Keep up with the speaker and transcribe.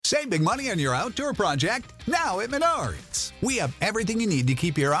Save big money on your outdoor project now at Menards. We have everything you need to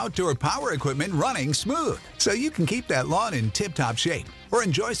keep your outdoor power equipment running smooth, so you can keep that lawn in tip-top shape or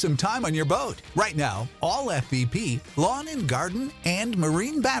enjoy some time on your boat. Right now, all FVP, lawn and garden, and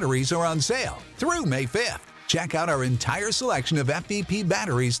marine batteries are on sale through May 5th. Check out our entire selection of FVP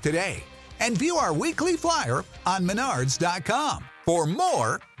batteries today and view our weekly flyer on Menards.com for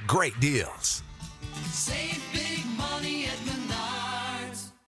more great deals. Save big money at Menards.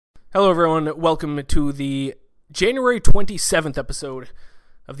 Hello, everyone. Welcome to the January 27th episode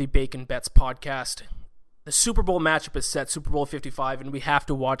of the Bacon Bets podcast. The Super Bowl matchup is set, Super Bowl 55, and we have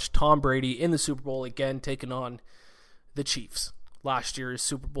to watch Tom Brady in the Super Bowl again, taking on the Chiefs, last year's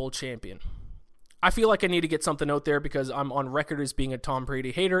Super Bowl champion. I feel like I need to get something out there because I'm on record as being a Tom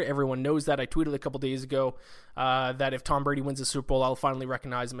Brady hater. Everyone knows that. I tweeted a couple days ago that if Tom Brady wins the Super Bowl, I'll finally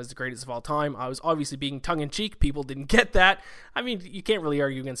recognize him as the greatest of all time. I was obviously being tongue-in-cheek. People didn't get that. I mean, you can't really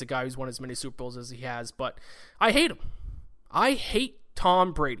argue against a guy who's won as many Super Bowls as he has, but I hate him. I hate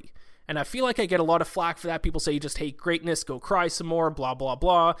Tom Brady. And I feel like I get a lot of flack for that. People say you just hate greatness, go cry some more, blah, blah,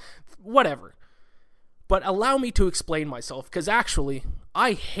 blah, whatever. But allow me to explain myself, because actually,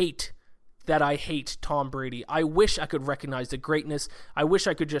 I hate Tom Brady. I wish I could recognize the greatness. I wish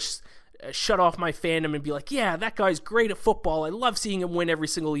I could just shut off my fandom and be like, yeah, that guy's great at football. I love seeing him win every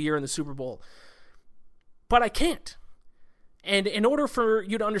single year in the Super Bowl. But I can't. And in order for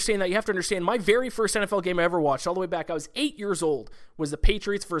you to understand that, you have to understand my very first NFL game I ever watched, all the way back, I was 8 years old, was the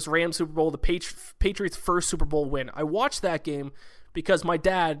Patriots versus Rams Super Bowl, the Patriots' first Super Bowl win. I watched that game because my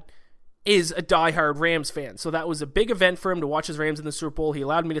dad is a diehard Rams fan. So that was a big event for him to watch his Rams in the Super Bowl. He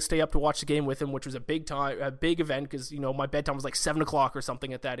allowed me to stay up to watch the game with him, which was a big event because, you know, my bedtime was like 7 o'clock or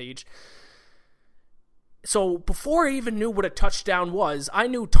something at that age. So before I even knew what a touchdown was, I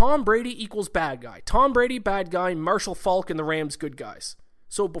knew Tom Brady equals bad guy. Tom Brady, bad guy, Marshall Faulk and the Rams, good guys.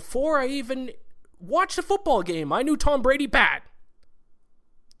 So before I even watched a football game, I knew Tom Brady bad.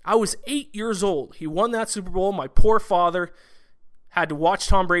 I was 8 years old. He won that Super Bowl. My poor father had to watch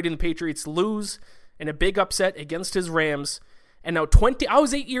Tom Brady and the Patriots lose in a big upset against his Rams. And now I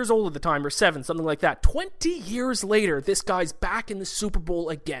was 8 years old at the time, or 7, something like that. 20 years later, this guy's back in the Super Bowl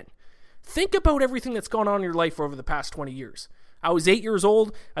again. Think about everything that's gone on in your life over the past 20 years. I was 8 years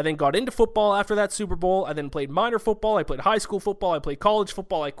old. I then got into football after that Super Bowl. I then played minor football. I played high school football. I played college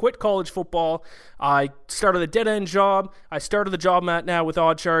football. I quit college football. I started a dead-end job. I started the job I'm at now with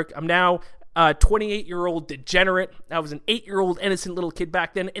Oddshark. I'm now 28-year-old degenerate. I was an 8-year-old innocent little kid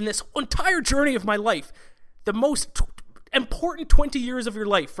back then. In this entire journey of my life, the most important 20 years of your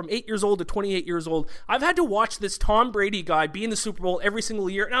life, from 8 years old to 28 years old, I've had to watch this Tom Brady guy be in the Super Bowl every single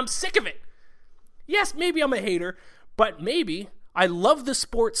year, and I'm sick of it. Yes, maybe I'm a hater, but maybe I love the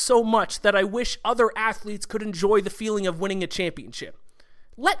sport so much that I wish other athletes could enjoy the feeling of winning a championship.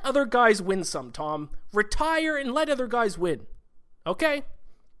 Let other guys win some, Tom. Retire and let other guys win. Okay?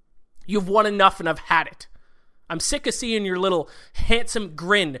 You've won enough and I've had it. I'm sick of seeing your little handsome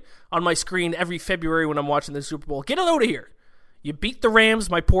grin on my screen every February when I'm watching the Super Bowl. Get it out of here. You beat the Rams,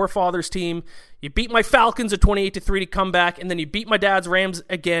 my poor father's team. You beat my Falcons at 28-3 to come back, and then you beat my dad's Rams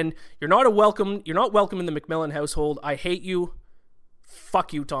again. You're not welcome in the McMillan household. I hate you.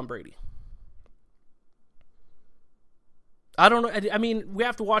 Fuck you, Tom Brady. I don't know. I mean, we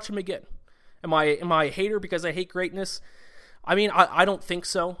have to watch him again. Am I a hater because I hate greatness? I mean, I don't think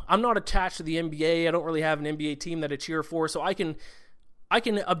so. I'm not attached to the NBA. I don't really have an NBA team that I cheer for, so I can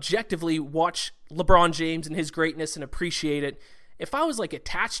objectively watch LeBron James and his greatness and appreciate it. If I was like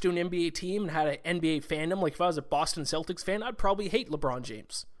attached to an NBA team and had an NBA fandom, like if I was a Boston Celtics fan, I'd probably hate LeBron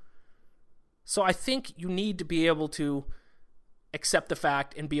James. So I think you need to be able to accept the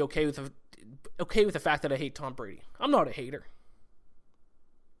fact and be okay with the fact that I hate Tom Brady. I'm not a hater.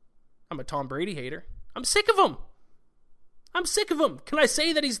 I'm a Tom Brady hater. I'm sick of him. Can I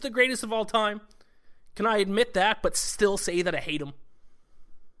say that he's the greatest of all time? Can I admit that, but still say that I hate him?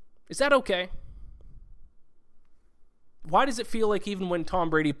 Is that okay? Why does it feel like even when Tom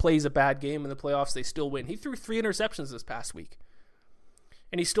Brady plays a bad game in the playoffs, they still win? He threw 3 interceptions this past week,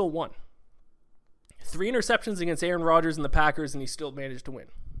 and he still won. 3 interceptions against Aaron Rodgers and the Packers, and he still managed to win.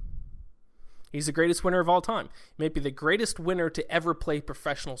 He's the greatest winner of all time. He may be the greatest winner to ever play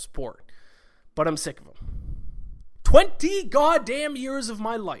professional sport, but I'm sick of him. 20 goddamn years of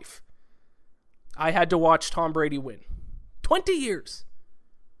my life, I had to watch Tom Brady win. 20 years.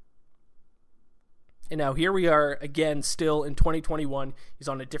 And now here we are again, still in 2021. He's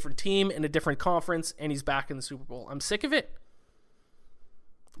on a different team in a different conference, and he's back in the Super Bowl. I'm sick of it.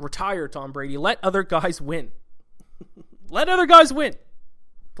 Retire, Tom Brady. Let other guys win. Let other guys win.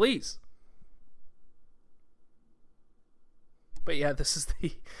 Please. But But yeah, this is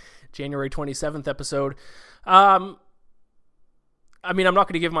the January 27th episode. I mean, I'm not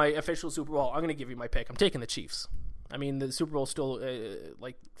going to give my official Super Bowl. I'm going to give you my pick. I'm taking the Chiefs. I mean, the Super Bowl is still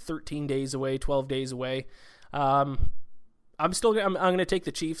like 13 days away, 12 days away. I'm going to take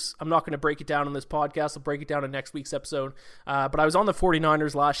the Chiefs. I'm not going to break it down on this podcast. I'll break it down in next week's episode. But I was on the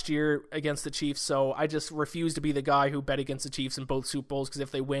 49ers last year against the Chiefs, so I just refuse to be the guy who bet against the Chiefs in both Super Bowls, because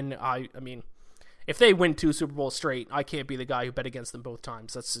if they win, if they win 2 Super Bowls straight, I can't be the guy who bet against them both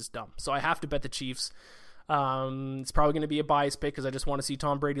times. That's just dumb. So I have to bet the Chiefs. It's probably going to be a biased pick because I just want to see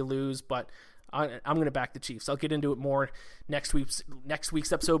Tom Brady lose, but I'm going to back the Chiefs. I'll get into it more next week's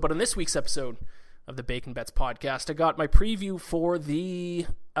episode. But on this week's episode of the Bacon Bets podcast, I got my preview for the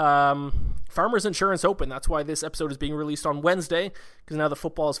Farmers Insurance Open. That's why this episode is being released on Wednesday, because now the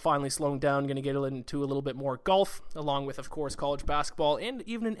football is finally slowing down. I'm going to get into a little bit more golf, along with, of course, college basketball, and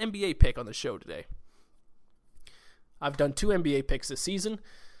even an NBA pick on the show today. I've done 2 NBA picks this season,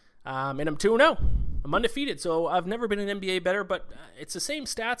 and I'm 2-0. I'm undefeated, so I've never been an NBA bettor, but it's the same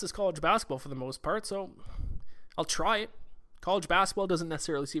stats as college basketball for the most part, so I'll try it. College basketball doesn't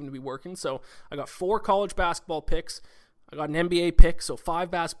necessarily seem to be working, so I got 4 college basketball picks. I got an NBA pick, so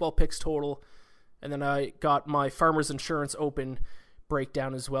 5 basketball picks total, and then I got my Farmers Insurance Open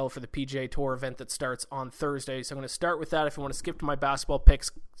breakdown as well for the PGA Tour event that starts on Thursday. So I'm going to start with that. If you want to skip to my basketball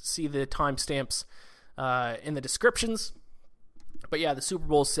picks, see the timestamps in the descriptions. But yeah, the Super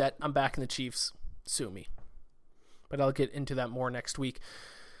Bowl's set. I'm backing the Chiefs. Sue me. But I'll get into that more next week.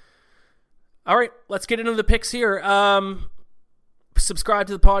 All right, let's get into the picks here. Subscribe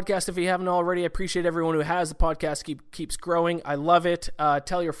to the podcast if you haven't already. I appreciate everyone who has. The podcast keeps growing. I love it.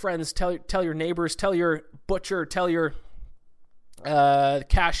 Tell your friends, tell your neighbors, tell your butcher, tell your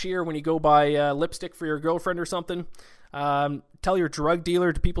cashier when you go buy lipstick for your girlfriend or something. Tell your drug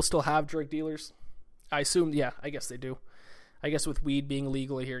dealer. Do people still have drug dealers? I assume, yeah, I guess they do. I guess with weed being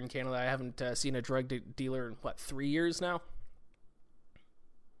legal here in Canada, I haven't seen a drug dealer in, 3 years now?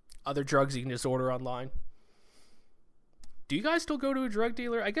 Other drugs you can just order online. Do you guys still go to a drug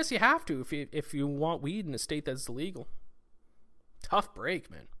dealer? I guess you have to if you want weed in a state that's illegal. Tough break,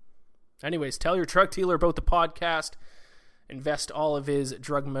 man. Anyways, tell your drug dealer about the podcast. Invest all of his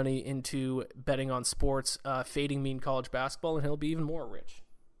drug money into betting on sports, fading me in college basketball, and he'll be even more rich.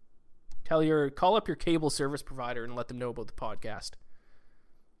 Call up your cable service provider and let them know about the podcast.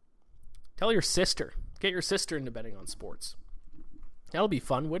 Tell your sister. Get your sister into betting on sports. That'll be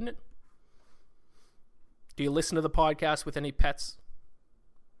fun, wouldn't it? Do you listen to the podcast with any pets?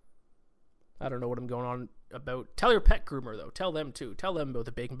 I don't know what I'm going on about. Tell your pet groomer, though. Tell them, too. Tell them about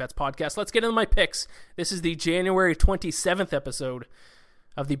the Bacon Bets podcast. Let's get into my picks. This is the January 27th episode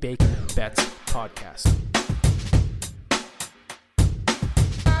of the Bacon Bets podcast.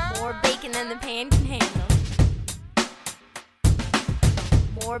 More bacon than the pan can handle.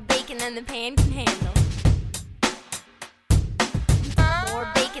 More bacon than the pan can handle.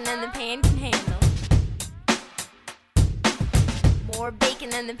 More bacon than the pan can handle. More bacon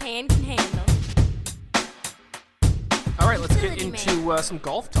than the pan can handle. All right, let's get into some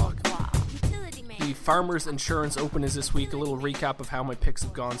golf talk. The Farmers Insurance Open is this week. A little recap of how my picks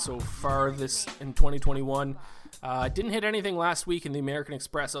have gone so far this in 2021. Didn't hit anything last week in the American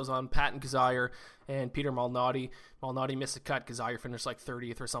Express. I was on Patton Kizzire and Peter Malnati. Malnati missed a cut. Kizzire finished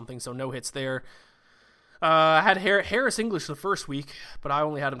 30th or something, so no hits there. I had Harris English the first week, but I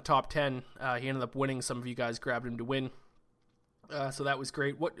only had him top 10. He ended up winning. Some of you guys grabbed him to win. So that was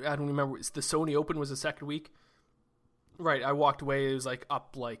great. I don't remember. The Sony Open was the second week. Right, I walked away. It was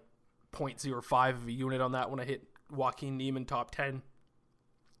up 0.05 of a unit on that when I hit Joaquin Niemann top 10.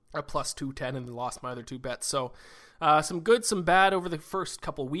 A plus 210 and then lost my other 2 bets. So some good, some bad over the first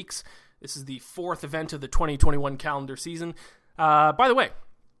couple weeks. This is the 4th event of the 2021 calendar season. By the way,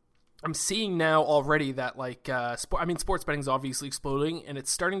 I'm seeing now already that sports betting is obviously exploding, and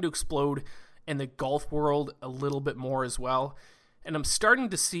it's starting to explode in the golf world a little bit more as well. And I'm starting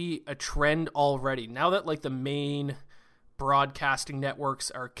to see a trend already. Now that the main broadcasting networks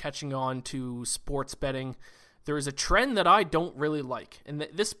are catching on to sports betting, there is a trend that I don't really like. And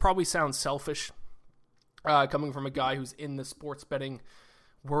this probably sounds selfish, coming from a guy who's in the sports betting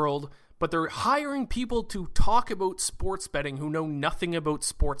world, but they're hiring people to talk about sports betting who know nothing about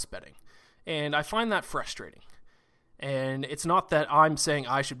sports betting. And I find that frustrating. And it's not that I'm saying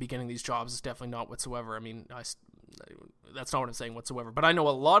I should be getting these jobs. It's definitely not whatsoever. I mean, that's not what I'm saying whatsoever. But I know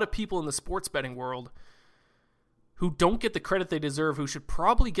a lot of people in the sports betting world who don't get the credit they deserve, who should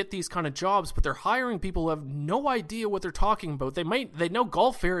probably get these kind of jobs, but they're hiring people who have no idea what they're talking about. They know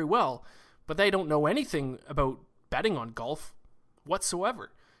golf very well, but they don't know anything about betting on golf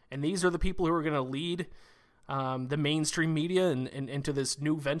whatsoever. And these are the people who are going to lead the mainstream media and into this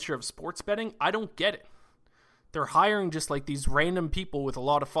new venture of sports betting. I don't get it. They're hiring just like these random people with a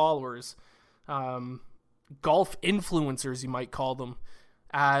lot of followers, golf influencers, you might call them,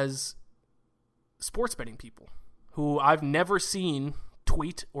 as sports betting people who I've never seen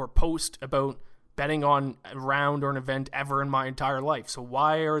tweet or post about betting on a round or an event ever in my entire life. So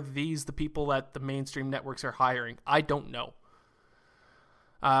why are these the people that the mainstream networks are hiring? I don't know.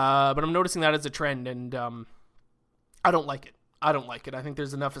 But I'm noticing that as a trend, and I don't like it. I think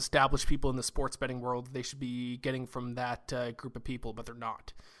there's enough established people in the sports betting world they should be getting from that group of people, but they're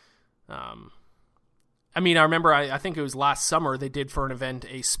not. I remember, I think it was last summer, they did for an event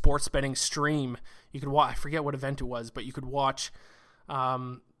a sports betting stream. You could watch, I forget what event it was, but you could watch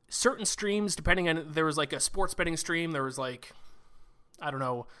certain streams depending on, there was like a sports betting stream, there was like, I don't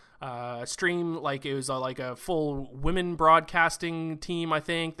know, a stream, like it was like a full women broadcasting team, I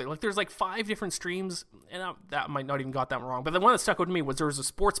think. There's like 5 different streams, and that might not even got that wrong. But the one that stuck with me was there was a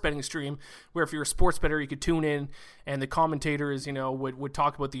sports betting stream where if you're a sports bettor, you could tune in, and the commentators, would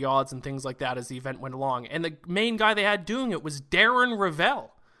talk about the odds and things like that as the event went along. And the main guy they had doing it was Darren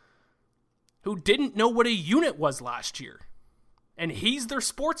Ravel, who didn't know what a unit was last year. And he's their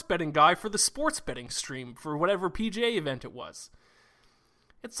sports betting guy for the sports betting stream for whatever PGA event it was.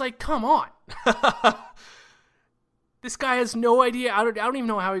 It's like, come on. This guy has no idea. I don't even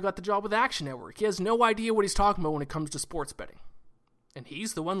know how he got the job with Action Network. He has no idea what he's talking about when it comes to sports betting. And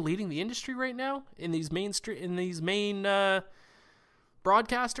he's the one leading the industry right now in these main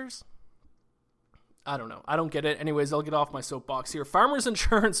broadcasters. I don't know. I don't get it. Anyways, I'll get off my soapbox here. Farmers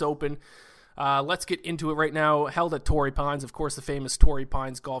Insurance Open. Let's get into it right now. Held at Torrey Pines, of course, the famous Torrey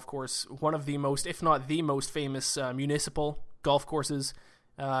Pines golf course. One of the most, if not the most famous municipal golf courses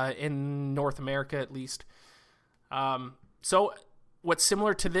in North America, at least. So what's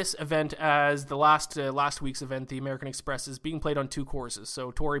similar to this event as the last week's event, the American Express, is being played on 2 courses.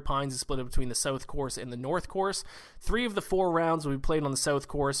 So Torrey Pines is split between the South Course and the North Course. 3 of the 4 rounds will be played on the South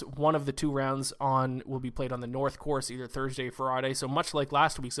Course. 1 of the 2 rounds will be played on the North Course, either Thursday or Friday. So much like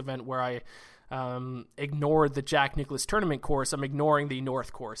last week's event where I ignored the Jack Nicklaus tournament course, I'm ignoring the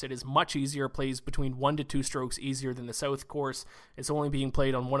North Course. It is much easier, plays between 1 to 2 strokes easier than the South Course. It's only being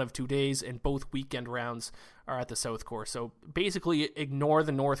played on 1 of 2 days, and both weekend rounds are at the South Course. So basically ignore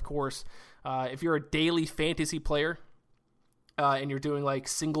the North Course. If you're a daily fantasy player and you're doing like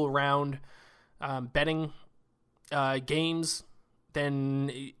single round betting games, then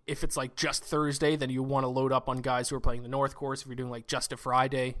if it's like just Thursday, then you want to load up on guys who are playing the North Course. If you're doing like just a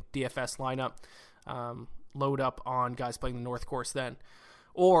Friday DFS lineup, load up on guys playing the North Course then.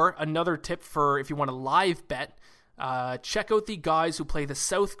 Or another tip for if you want to live bet, check out the guys who play the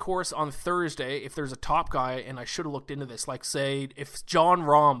South Course on Thursday. If there's a top guy, and I should have looked into this, like say if John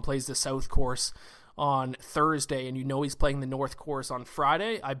Rahm plays the South Course on Thursday and he's playing the North Course on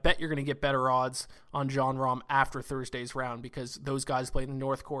Friday, I bet you're going to get better odds on John Rahm after Thursday's round, because those guys playing the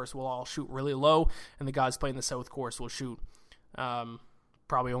North Course will all shoot really low, and the guys playing the South Course will shoot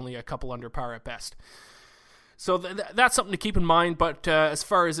probably only a couple under par at best. So that's something to keep in mind. But as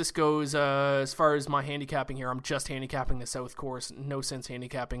far as this goes, as far as my handicapping here, I'm just handicapping the South Course. No sense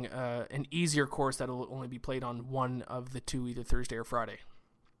handicapping an easier course that will only be played on 1 of the 2, either Thursday or Friday.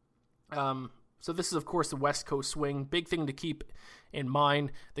 So this is, of course, the West Coast swing. Big thing to keep in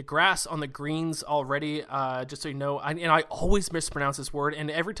mind, the grass on the greens already, just so you know, and I always mispronounce this word, and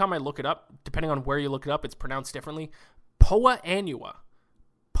every time I look it up, depending on where you look it up, it's pronounced differently. Poa annua.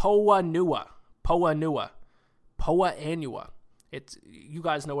 Poa annua. It's, you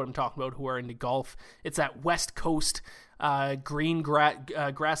guys know what I'm talking about who are into golf. It's that West Coast green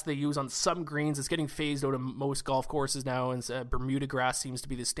grass they use on some greens. It's getting phased out of most golf courses now, and Bermuda grass seems to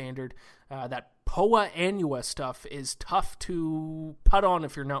be the standard. That Poa annua stuff is tough to putt on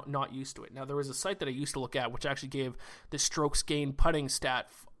if you're not used to it. Now, there was a site that I used to look at which actually gave the strokes gained putting stat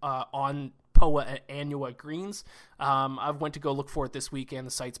on Poa annua greens. I went to go look for it this week, and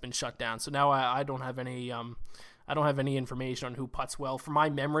the site's been shut down. So now I don't have any... I don't have any information on who putts well. From my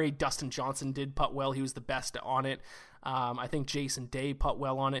memory, Dustin Johnson did putt well. He was the best on it. I think Jason Day putt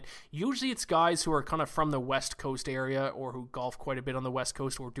well on it. Usually it's guys who are kind of from the West Coast area or who golf quite a bit on the West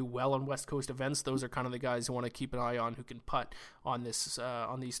Coast or do well on West Coast events. Those are kind of the guys who want to keep an eye on who can putt on this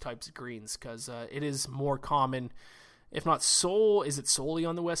on these types of greens, because it is more common, if not is it solely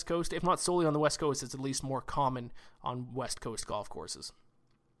on the West Coast? If not solely on the West Coast, it's at least more common on West Coast golf courses.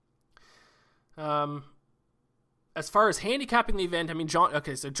 as far as handicapping the event, I mean, John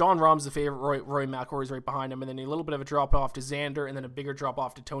Rahm's the favorite. Rory McIlroy's right behind him, and then a little bit of a drop off to Xander, and then a bigger drop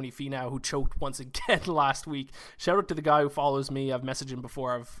off to Tony Finau, who choked once again last week. Shout out to the guy who follows me. I've messaged him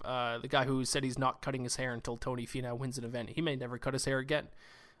before. The guy who said he's not cutting his hair until Tony Finau wins an event. He may never cut his hair again.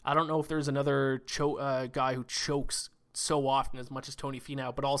 I don't know if there's another guy who chokes so often as much as Tony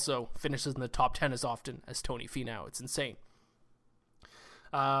Finau, but also finishes in the top 10 as often as Tony Finau. It's insane.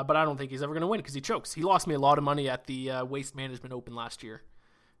 But I don't think he's ever going to win because he chokes. He lost me a lot of money at the Waste Management Open last year.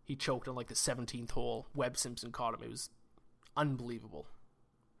 He choked on like the 17th hole. Webb Simpson caught him. It was unbelievable.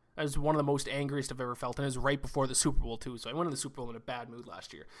 That was one of the most angriest I've ever felt, and it was right before the Super Bowl too, so I went to the Super Bowl in a bad mood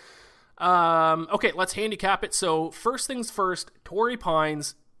last year. Okay, let's handicap it. So first things first, Torrey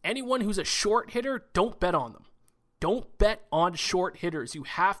Pines, anyone who's a short hitter, don't bet on them. Don't bet on short hitters. You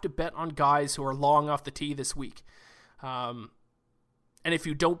have to bet on guys who are long off the tee this week. And if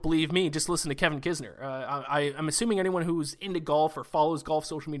you don't believe me, just listen to Kevin Kisner. I'm assuming anyone who's into golf or follows golf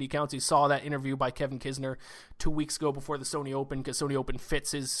social media accounts, you saw that interview by Kevin Kisner 2 weeks ago before the Sony Open, because Sony Open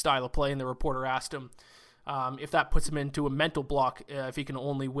fits his style of play, and the reporter asked him if that puts him into a mental block if he can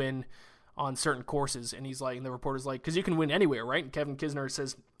only win on certain courses. And the reporter's like, because you can win anywhere, right? And Kevin Kisner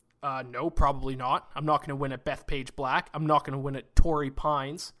says, no, probably not. I'm not going to win at Bethpage Black. I'm not going to win at Torrey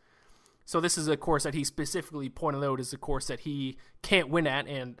Pines. So this is a course that he specifically pointed out as a course that he can't win at,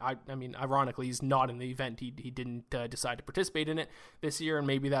 and I mean, ironically, he's not in the event. He didn't decide to participate in it this year, and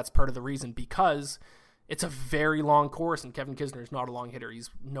maybe that's part of the reason, because it's a very long course, and Kevin Kisner is not a long hitter. He's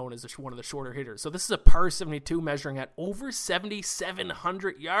known as one of the shorter hitters. So this is a par 72 measuring at over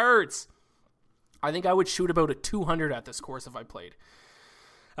 7,700 yards. I think I would shoot about a 200 at this course if I played.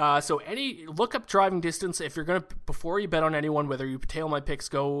 So look up driving distance. If you're going to, before you bet on anyone, whether you tail my picks,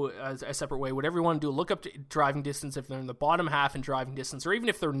 go a separate way, whatever you want to do, look up driving distance. If they're in the bottom half in driving distance, or even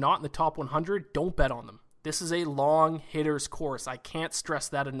if they're not in the top 100, don't bet on them. This is a long hitters course. I can't stress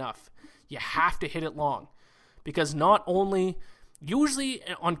that enough. You have to hit it long, because not only, usually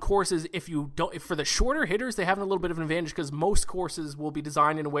on courses, if for the shorter hitters, they have a little bit of an advantage, because most courses will be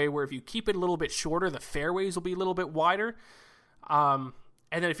designed in a way where if you keep it a little bit shorter, the fairways will be a little bit wider.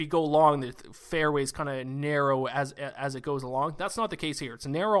 And then if you go long, the fairways kind of narrow as it goes along. That's not the case here. It's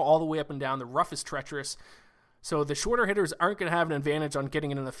narrow all the way up and down. The rough is treacherous. So the shorter hitters aren't going to have an advantage on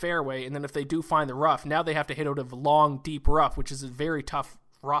getting it in the fairway. And then if they do find the rough, now they have to hit out of long, deep rough, which is a very tough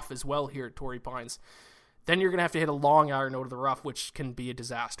rough as well here at Torrey Pines. Then you're going to have to hit a long iron out of the rough, which can be a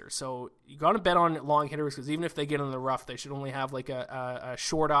disaster. So you got to bet on long hitters, because even if they get in the rough, they should only have like a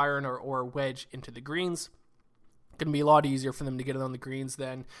short iron or a wedge into the greens. Going to be a lot easier for them to get it on the greens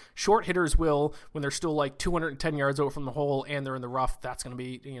than short hitters will when they're still like 210 yards out from the hole and they're in the rough. That's going to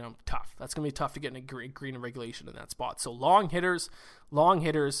be, tough. That's going to be tough to get in a green in regulation in that spot. So long hitters, long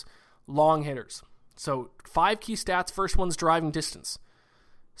hitters, long hitters. So 5 key stats. First one's driving distance.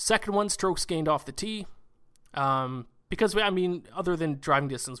 Second one, strokes gained off the tee. Because, other than driving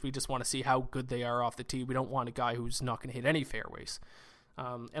distance, we just want to see how good they are off the tee. We don't want a guy who's not going to hit any fairways.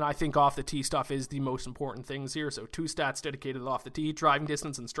 And I think off the tee stuff is the most important things here. So 2 stats dedicated off the tee, driving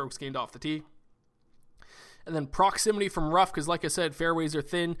distance and strokes gained off the tee. And then proximity from rough, because like I said, fairways are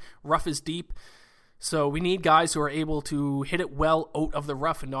thin, rough is deep. So we need guys who are able to hit it well out of the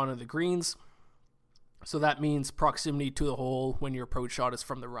rough and onto the greens. So that means proximity to the hole when your approach shot is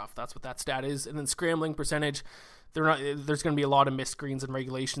from the rough. That's what that stat is. And then scrambling percentage. There's going to be a lot of missed greens in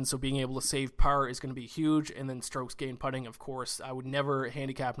regulation, so being able to save par is going to be huge. And then strokes gained putting, of course. I would never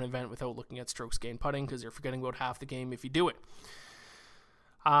handicap an event without looking at strokes gained putting, because you're forgetting about half the game if you do it.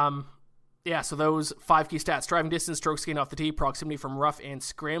 So those 5 key stats: driving distance, strokes gained off the tee, proximity from rough, and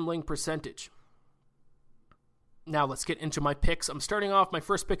scrambling percentage. Now let's get into my picks. I'm starting off, my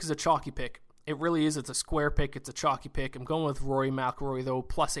first pick is a chalky pick. It really is. It's a square pick. It's a chalky pick. I'm going with Rory McIlroy, though,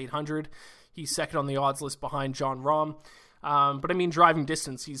 plus 800. He's second on the odds list behind Jon Rahm. But driving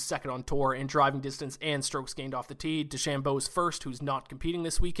distance, he's second on tour in driving distance and strokes gained off the tee. DeChambeau's first, who's not competing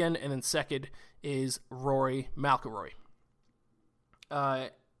this weekend. And then second is Rory McIlroy.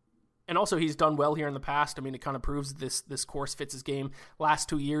 And also, he's done well here in the past. It kind of proves this course fits his game. Last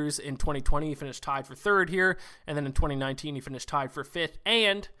 2 years, in 2020, he finished tied for third here. And then in 2019, he finished tied for fifth.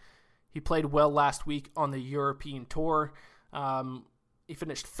 And he played well last week on the European Tour. He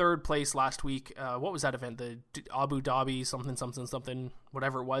finished third place last week. What was that event? The Abu Dhabi something,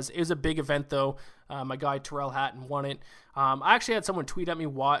 whatever it was. It was a big event, though. My guy Terrell Hatton won it. I actually had someone tweet at me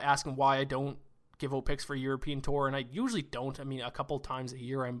asking why I don't give out picks for European Tour, and I usually don't. I mean, a couple times a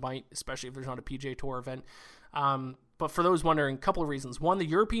year I might, especially if there's not a PGA Tour event. But for those wondering, a couple of reasons. One, the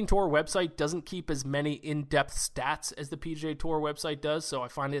European Tour website doesn't keep as many in-depth stats as the PGA Tour website does, so I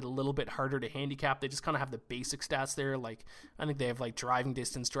find it a little bit harder to handicap. They just kind of have the basic stats there. Like, I think they have like driving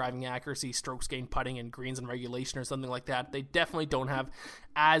distance, driving accuracy, strokes gained, putting, and greens and regulation or something like that. They definitely don't have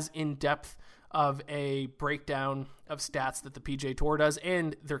as in-depth of a breakdown of stats that the PGA Tour does,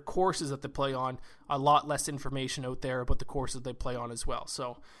 and their courses that they play on, a lot less information out there about the courses they play on as well.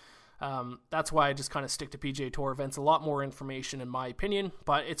 So that's why I just kind of stick to PGA Tour events. A lot more information in my opinion,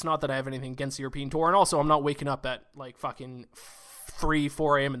 but it's not that I have anything against the European Tour. And also, I'm not waking up at like fucking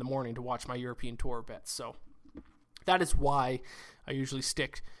 4 a.m. in the morning to watch my European Tour bets. So that is why I usually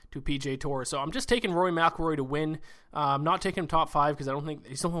stick to PGA Tour. So I'm just taking Rory McIlroy to win. I'm not taking him top 5 because I don't think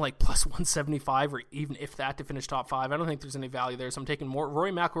he's only like plus 175 or even if that to finish top 5. I don't think there's any value there. So I'm taking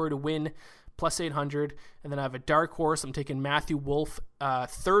Rory McIlroy to win plus 800. And then I have a dark horse. I'm taking Matthew Wolff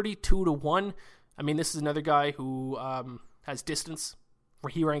 32-1. I mean, this is another guy who has distance.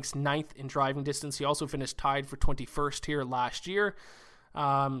 Where he ranks 9th in driving distance. He also finished tied for 21st here last year.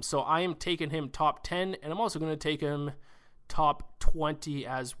 So I am taking him top 10, and I'm also going to take him top 20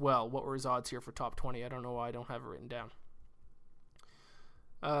 as well. What were his odds here for top 20? I don't know why I don't have it written down.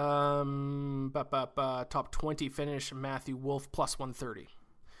 Top 20 finish, Matthew Wolff plus 130.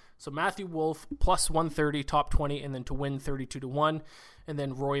 So Matthew Wolff plus 130, top 20, and then to win 32-1, and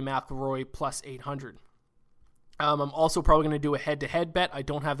then Rory McIlroy plus 800. I'm also probably going to do a head-to-head bet. I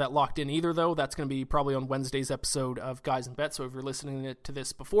don't have that locked in either, though. That's going to be probably on Wednesday's episode of Guys and Bets. So if you're listening to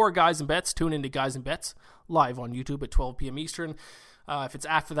this before Guys and Bets, tune into Guys and Bets live on YouTube at 12 p.m. Eastern. If it's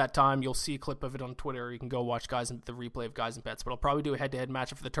after that time, you'll see a clip of it on Twitter, or you can go watch the replay of Guys and Bets. But I'll probably do a head-to-head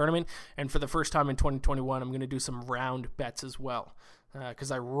matchup for the tournament. And for the first time in 2021, I'm going to do some round bets as well. Because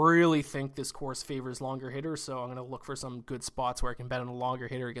I really think this course favors longer hitters, so I'm going to look for some good spots where I can bet on a longer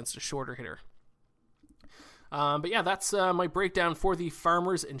hitter against a shorter hitter. But yeah, that's my breakdown for the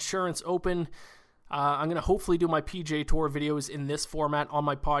Farmers Insurance Open. I'm going to hopefully do my PGA Tour videos in this format on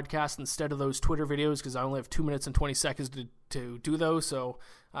my podcast instead of those Twitter videos because I only have 2 minutes and 20 seconds to do those. So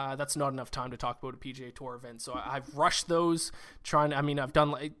that's not enough time to talk about a PGA Tour event. So I've rushed those I've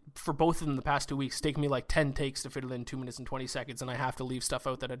done like for both of them the past 2 weeks, it's taken me like 10 takes to fit it in 2 minutes and 20 seconds. And I have to leave stuff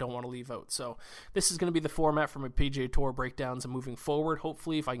out that I don't want to leave out. So this is going to be the format for my PGA Tour breakdowns and moving forward.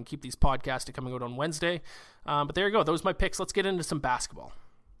 Hopefully if I can keep these podcasts coming out on Wednesday. But there you go. Those are my picks. Let's get into some basketball.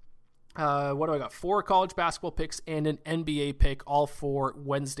 What do I got? 4 college basketball picks and an NBA pick, all for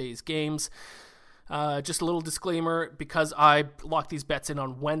Wednesday's games. Just a little disclaimer, because I locked these bets in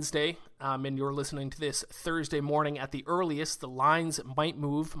on Wednesday, and you're listening to this Thursday morning at the earliest, the lines might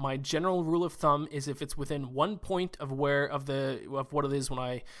move. My general rule of thumb is if it's within 1 point of what it is when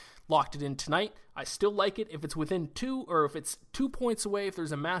I locked it in tonight, I still like it. If it's within 2, or if it's 2 points away, if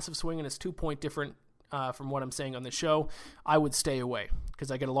there's a massive swing and it's 2 point different from what I'm saying on the show, I would stay away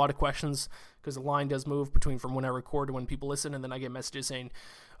because I get a lot of questions because the line does move from when I record to when people listen, and then I get messages saying,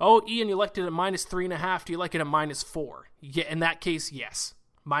 "Oh, Ian, you liked it at -3.5. Do you like it at -4?" Yeah, in that case, yes.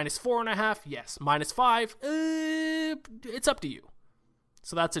 -4.5, yes. -5, it's up to you.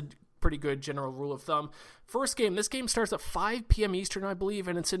 So that's a pretty good general rule of thumb. First game, this game starts at 5 p.m. Eastern, I believe,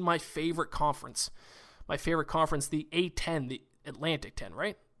 and it's in my favorite conference. My favorite conference, the A10, the Atlantic 10,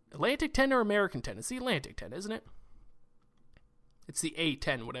 right? Atlantic 10 or American 10? It's the Atlantic 10, isn't it? It's the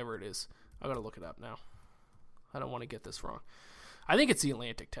A10, whatever it is. I gotta look it up now. I don't want to get this wrong. I think it's the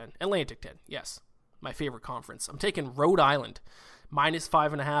Atlantic 10. Atlantic 10, yes. My favorite conference. I'm taking Rhode Island.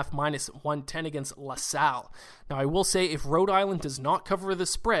 -5.5, -110 against LaSalle. Now, I will say, if Rhode Island does not cover the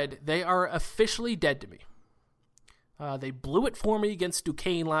spread, they are officially dead to me. They blew it for me against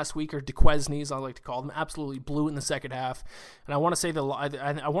Duquesne last week, or Duquesne, as I like to call them. Absolutely blew it in the second half. And I want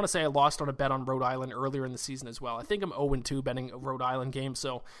to say I lost on a bet on Rhode Island earlier in the season as well. I think I'm 0-2 betting a Rhode Island game.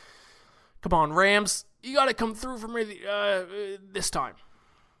 So, come on, Rams, you got to come through for me this time.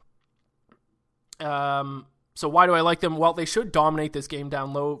 So why do I like them? Well, they should dominate this game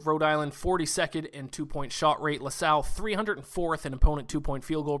down low. Rhode Island, 42nd in 2-point shot rate. LaSalle, 304th in opponent 2-point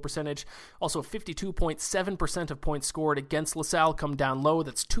field goal percentage. Also, 52.7% of points scored against LaSalle come down low.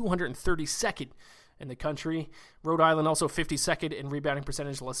 That's 232nd in the country. Rhode Island also 52nd in rebounding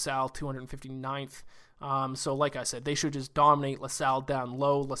percentage. LaSalle, 259th. So like I said, they should just dominate LaSalle down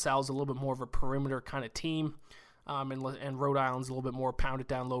low. LaSalle's a little bit more of a perimeter kind of team. And Rhode Island's a little bit more pound it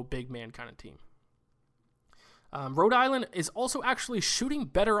down low, big man kind of team. Rhode Island is also actually shooting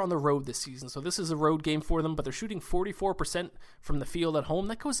better on the road this season. So this is a road game for them, but they're shooting 44% from the field at home.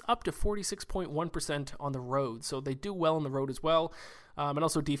 That goes up to 46.1% on the road. So they do well on the road as well. And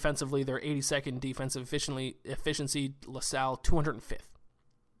also defensively, they're 82nd defensive efficiency, LaSalle 205th.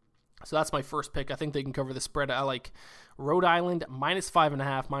 So that's my first pick. I think they can cover the spread. I like Rhode Island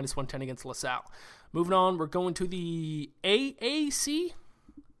 -5.5, -110 against LaSalle. Moving on, we're going to the AAC.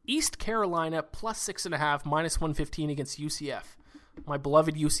 East Carolina +6.5, -115 against UCF. My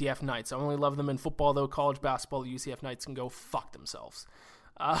beloved UCF Knights. I only love them in football, though. College basketball, the UCF Knights can go fuck themselves.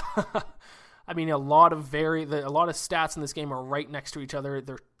 I mean, a lot of stats in this game are right next to each other.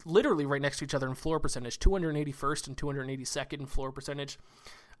 They're literally right next to each other in floor percentage. 281st and 282nd in floor percentage.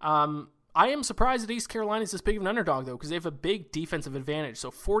 I am surprised that East Carolina is this big of an underdog, though, because they have a big defensive advantage.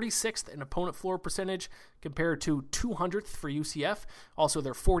 So 46th in opponent floor percentage compared to 200th for UCF. Also,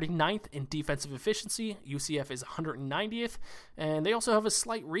 they're 49th in defensive efficiency. UCF is 190th. And they also have a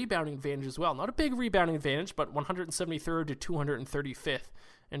slight rebounding advantage as well. Not a big rebounding advantage, but 173rd to 235th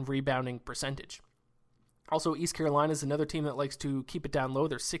in rebounding percentage. Also, East Carolina is another team that likes to keep it down low.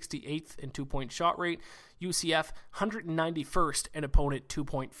 They're 68th in two-point shot rate. UCF, 191st in opponent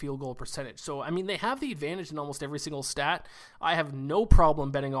two-point field goal percentage. So, I mean, they have the advantage in almost every single stat. I have no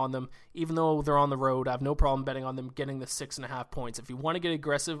problem betting on them, even though they're on the road. I have no problem betting on them getting the 6.5 points. If you want to get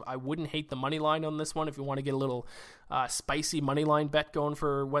aggressive, I wouldn't hate the money line on this one if you want to get a little spicy money line bet going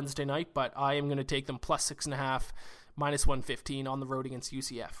for Wednesday night, but I am going to take them +6.5, -115 on the road against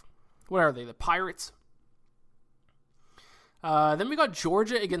UCF. What are they, the Pirates? Then we got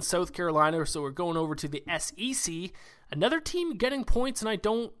Georgia against South Carolina, so we're going over to the SEC. Another team getting points, and I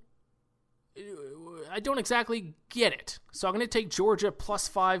don't exactly get it. So I'm going to take Georgia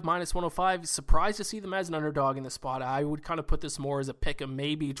 +5, -105. Surprised to see them as an underdog in the spot. I would kind of put this more as a pick, and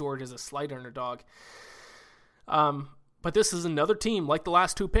maybe Georgia's a slight underdog. But this is another team, like the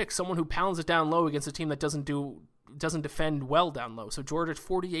last two picks, someone who pounds it down low against a team that doesn't defend well down low. So Georgia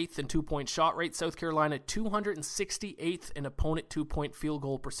 48th in two-point shot rate. South Carolina 268th in opponent two-point field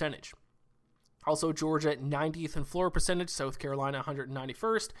goal percentage. Also Georgia 90th in floor percentage. South Carolina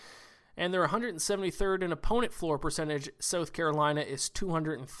 191st. And they're 173rd in opponent floor percentage. South Carolina is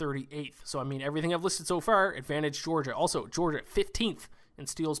 238th. So, I mean, everything I've listed so far, advantage Georgia. Also, Georgia 15th in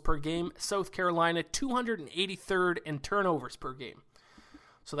steals per game. South Carolina 283rd in turnovers per game.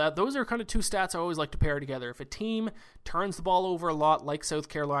 So those are kind of two stats I always like to pair together. If a team turns the ball over a lot, like South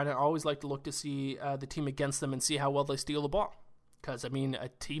Carolina, I always like to look to see the team against them and see how well they steal the ball. Because, I mean, a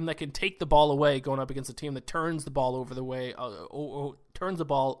team that can take the ball away going up against a team that turns the ball over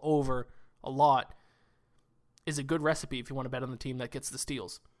a lot is a good recipe if you want to bet on the team that gets the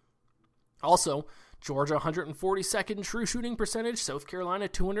steals. Also, Georgia 142nd true shooting percentage, South Carolina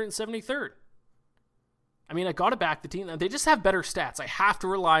 273rd. I mean, I got to back the team. They just have better stats. I have to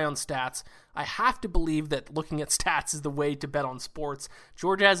rely on stats. I have to believe that looking at stats is the way to bet on sports.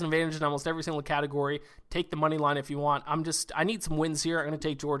 Georgia has an advantage in almost every single category. Take the money line if you want. I need some wins here. I'm going to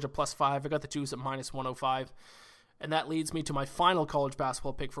take Georgia +5. I got the juice at -105. And that leads me to my final college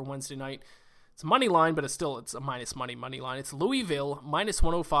basketball pick for Wednesday night. It's a money line, but it's a minus money line. It's Louisville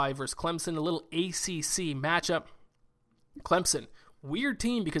 -105 versus Clemson, a little ACC matchup. Clemson. Weird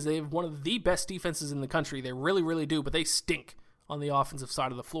team because they have one of the best defenses in the country. They really, really do, but they stink on the offensive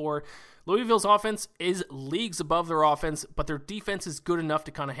side of the floor. Louisville's offense is leagues above their offense, but their defense is good enough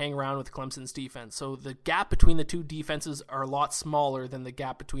to kind of hang around with Clemson's defense. So the gap between the two defenses are a lot smaller than the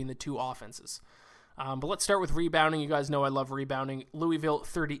gap between the two offenses. But let's start with rebounding. You guys know I love rebounding. Louisville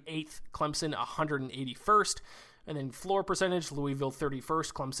 38th, Clemson 181st. And then floor percentage, Louisville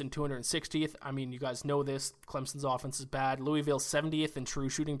 31st, Clemson 260th. I mean, you guys know this. Clemson's offense is bad. Louisville 70th in true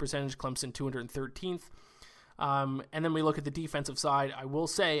shooting percentage, Clemson 213th. And then we look at the defensive side. I will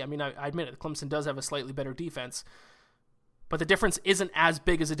say, I mean, I admit it, Clemson does have a slightly better defense. But the difference isn't as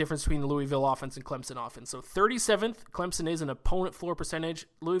big as the difference between the Louisville offense and Clemson offense. So 37th, Clemson is an opponent floor percentage.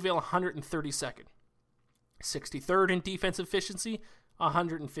 Louisville 132nd. 63rd in defensive efficiency,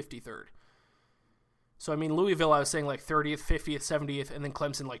 153rd. So, I mean, Louisville, I was saying like 30th, 50th, 70th, and then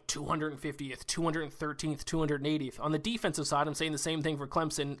Clemson like 250th, 213th, 280th. On the defensive side, I'm saying the same thing for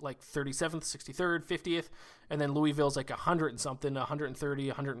Clemson, like 37th, 63rd, 50th, and then Louisville's like 100 and something, 130,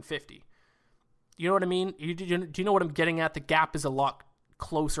 150. You know what I mean? Do you know what I'm getting at? The gap is a lot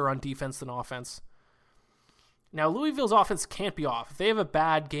closer on defense than offense. Now, Louisville's offense can't be off. If they have a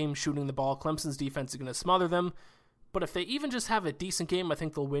bad game shooting the ball, Clemson's defense is going to smother them. But if they even just have a decent game, I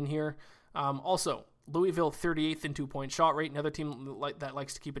think they'll win here. Also, Louisville 38th in two-point shot rate, another team that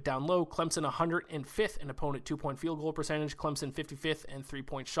likes to keep it down low. Clemson 105th in opponent two-point field goal percentage. Clemson 55th in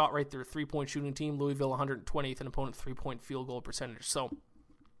three-point shot rate. They're a three-point shooting team. Louisville 120th in opponent three-point field goal percentage. So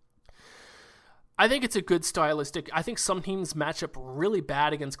I think it's a good stylistic. I think some teams match up really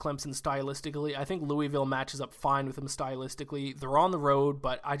bad against Clemson stylistically. I think Louisville matches up fine with them stylistically. They're on the road,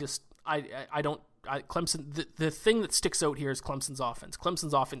 but Clemson. The thing that sticks out here is Clemson's offense.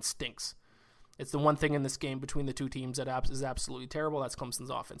 Clemson's offense stinks. It's the one thing in this game between the two teams that is absolutely terrible. That's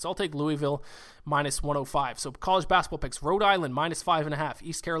Clemson's offense. I'll take Louisville minus 105. So college basketball picks: Rhode Island minus 5.5,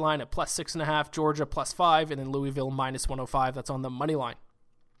 East Carolina plus 6.5, Georgia plus 5, and then Louisville minus 105. That's on the money line.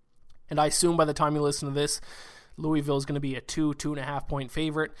 And I assume by the time you listen to this, Louisville is going to be a 2.5 point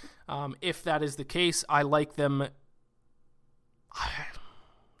favorite. If that is the case, I like them.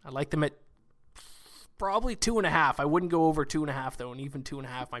 I like them at probably 2.5. I wouldn't go over 2.5 though, and even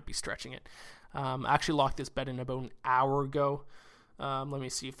 2.5 might be stretching it. I actually locked this bet in about an hour ago. Let me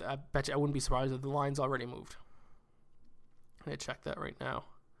see if I bet you I wouldn't be surprised if the line's already moved. I'm gonna check that right now.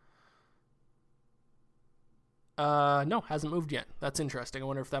 No, hasn't moved yet. That's interesting. I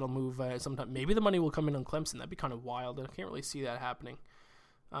wonder if that'll move sometime. Maybe the money will come in on Clemson. That'd be kind of wild. I can't really see that happening.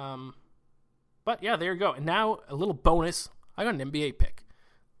 But yeah, there you go. And now a little bonus. I got an NBA pick.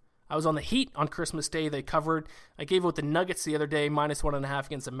 I was on the Heat on Christmas Day. They covered. I gave out the Nuggets the other day, minus 1.5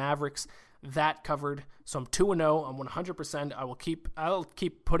 against the Mavericks. That covered. So I'm 2-0. I'm 100%. I'll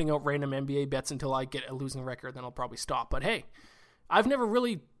keep putting out random NBA bets until I get a losing record. Then I'll probably stop. But hey, I've never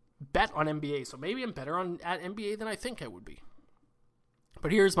really bet on NBA, so maybe I'm better at NBA than I think I would be.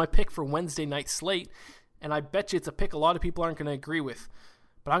 But here's my pick for Wednesday night slate, and I bet you it's a pick a lot of people aren't going to agree with.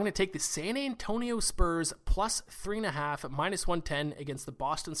 But I'm going to take the San Antonio Spurs plus 3.5 at minus 110 against the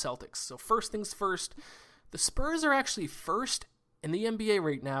Boston Celtics. So first things first, the Spurs are actually first in the NBA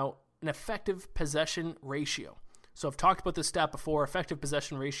right now in effective possession ratio. So I've talked about this stat before. Effective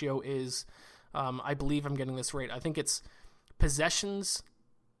possession ratio is, I believe I'm getting this right, I think it's possessions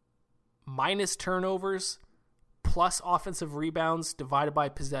minus turnovers plus offensive rebounds divided by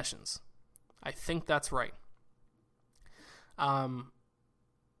possessions. I think that's right.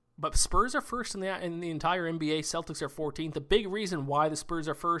 But Spurs are first in the entire NBA. Celtics are 14th. The big reason why the Spurs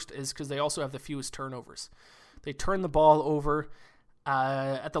are first is because they also have the fewest turnovers. They turn the ball over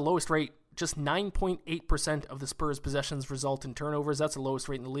at the lowest rate. Just 9.8% of the Spurs' possessions result in turnovers. That's the lowest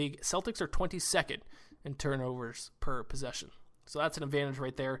rate in the league. Celtics are 22nd in turnovers per possession. So that's an advantage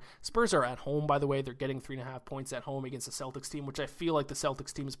right there. Spurs are at home, by the way. They're getting 3.5 points at home against the Celtics team, which I feel like the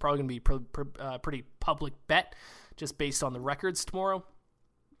Celtics team is probably going to be pretty public bet just based on the records tomorrow.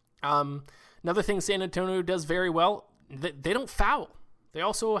 Another thing San Antonio does very well, they don't foul. They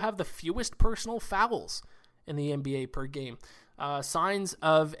also have the fewest personal fouls in the NBA per game. Signs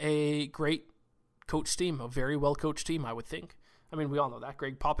of a great coach team, a very well-coached team, I would think. I mean, we all know that.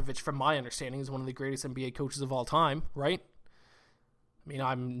 Greg Popovich, from my understanding, is one of the greatest NBA coaches of all time, right? I mean,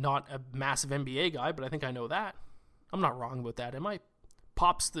 I'm not a massive NBA guy, but I think I know that. I'm not wrong about that, am I?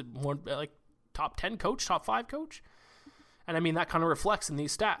 Pop's the one, like, top 10 coach, top 5 coach? And I mean, that kind of reflects in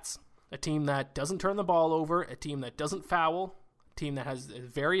these stats. A team that doesn't turn the ball over, a team that doesn't foul, a team that is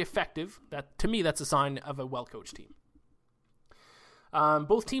very effective. That, to me, that's a sign of a well-coached team.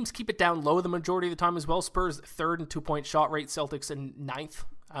 Both teams keep it down low the majority of the time as well. Spurs 3rd in 2-point shot rate, Celtics in 9th.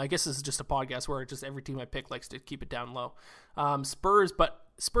 I guess this is just a podcast where just every team I pick likes to keep it down low. Spurs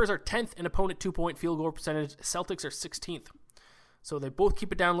are 10th in opponent 2-point field goal percentage. Celtics are 16th. So they both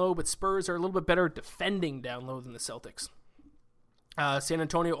keep it down low, but Spurs are a little bit better defending down low than the Celtics. San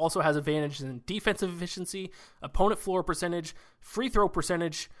Antonio also has advantages in defensive efficiency, opponent floor percentage, free throw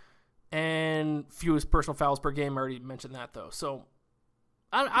percentage, and fewest personal fouls per game. I already mentioned that, though. So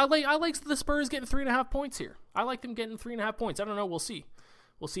I like the Spurs getting 3.5 points here. I like them getting 3.5 points. I don't know. We'll see.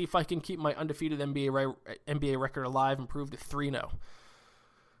 We'll see if I can keep my undefeated NBA record alive and prove to 3-0.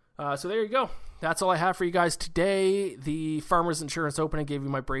 So there you go. That's all I have for you guys today. The Farmers Insurance Open, I gave you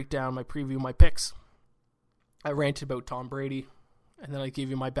my breakdown, my preview, my picks. I ranted about Tom Brady. And then I gave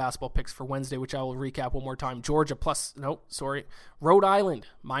you my basketball picks for Wednesday, which I will recap one more time. Rhode Island,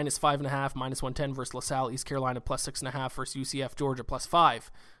 minus 5.5, minus 110 versus LaSalle. East Carolina, plus 6.5 versus UCF. Georgia, plus 5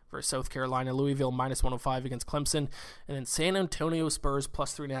 versus South Carolina. Louisville, minus 105 against Clemson. And then San Antonio Spurs,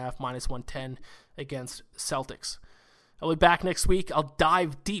 plus 3.5, minus 110 against Celtics. I'll be back next week. I'll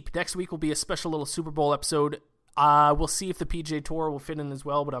dive deep. Next week will be a special little Super Bowl episode. We'll see if the PGA Tour will fit in as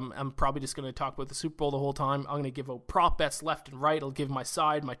well, but I'm probably just going to talk about the Super Bowl the whole time. I'm going to give out prop bets left and right. I'll give my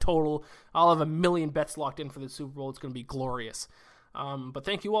side, my total. I'll have 1 million bets locked in for the Super Bowl. It's going to be glorious. But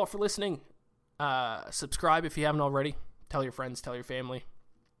thank you all for listening. Subscribe if you haven't already. Tell your friends, tell your family.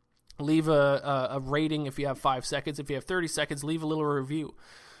 Leave a rating if you have 5 seconds. If you have 30 seconds, leave a little review.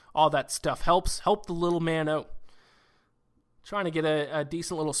 All that stuff helps. Help the little man out. Trying to get a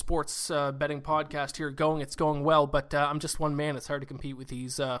decent little sports betting podcast here going. It's going well, but I'm just one man. It's hard to compete with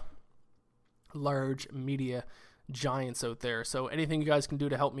these large media giants out there. So anything you guys can do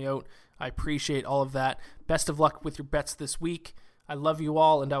to help me out, I appreciate all of that. Best of luck with your bets this week. I love you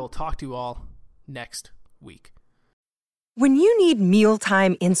all, and I will talk to you all next week. When you need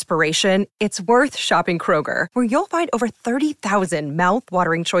mealtime inspiration, it's worth shopping Kroger, where you'll find over 30,000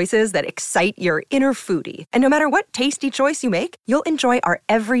 mouth-watering choices that excite your inner foodie. And no matter what tasty choice you make, you'll enjoy our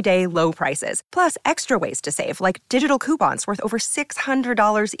everyday low prices, plus extra ways to save, like digital coupons worth over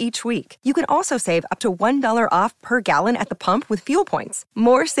 $600 each week. You can also save up to $1 off per gallon at the pump with fuel points.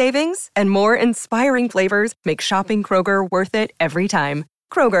 More savings and more inspiring flavors make shopping Kroger worth it every time.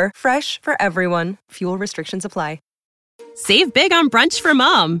 Kroger, fresh for everyone. Fuel restrictions apply. Save big on brunch for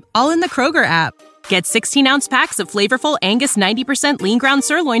mom, all in the Kroger app. Get 16-ounce packs of flavorful Angus 90% lean ground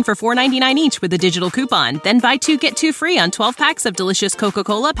sirloin for $4.99 each with a digital coupon. Then buy 2, get 2 free on 12 packs of delicious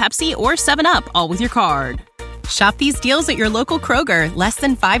Coca-Cola, Pepsi, or 7-Up, all with your card. Shop these deals at your local Kroger, less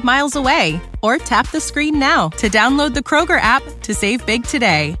than 5 miles away. Or tap the screen now to download the Kroger app to save big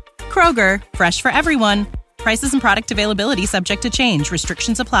today. Kroger, fresh for everyone. Prices and product availability subject to change.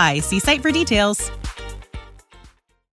 Restrictions apply. See site for details.